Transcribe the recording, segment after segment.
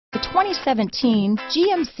2017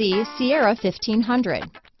 GMC Sierra 1500.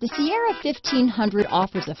 The Sierra 1500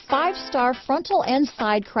 offers a 5-star frontal and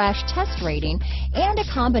side crash test rating and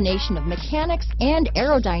a combination of mechanics and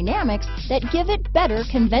aerodynamics that give it better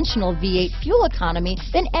conventional V8 fuel economy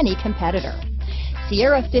than any competitor.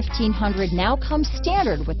 Sierra 1500 now comes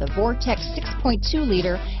standard with a Vortex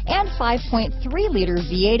 6.2-liter and 5.3-liter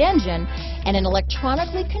V8 engine and an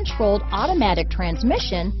electronically controlled automatic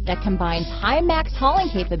transmission that combines high max hauling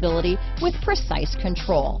capability with precise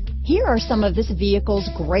control. Here are some of this vehicle's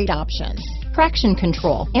great options: traction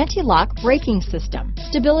control, anti-lock braking system,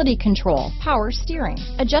 stability control, power steering,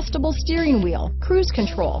 adjustable steering wheel, cruise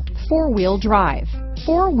control, 4-wheel drive,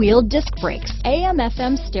 4-wheel disc brakes,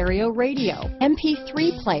 AM/FM stereo radio,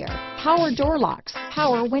 MP3 player, power door locks,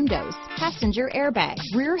 power windows, passenger airbag,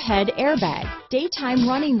 rear head airbag, daytime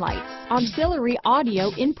running lights, auxiliary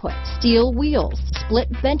audio input, steel wheels, split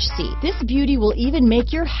bench seat. This beauty will even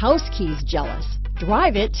make your house keys jealous.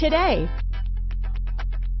 Drive it today.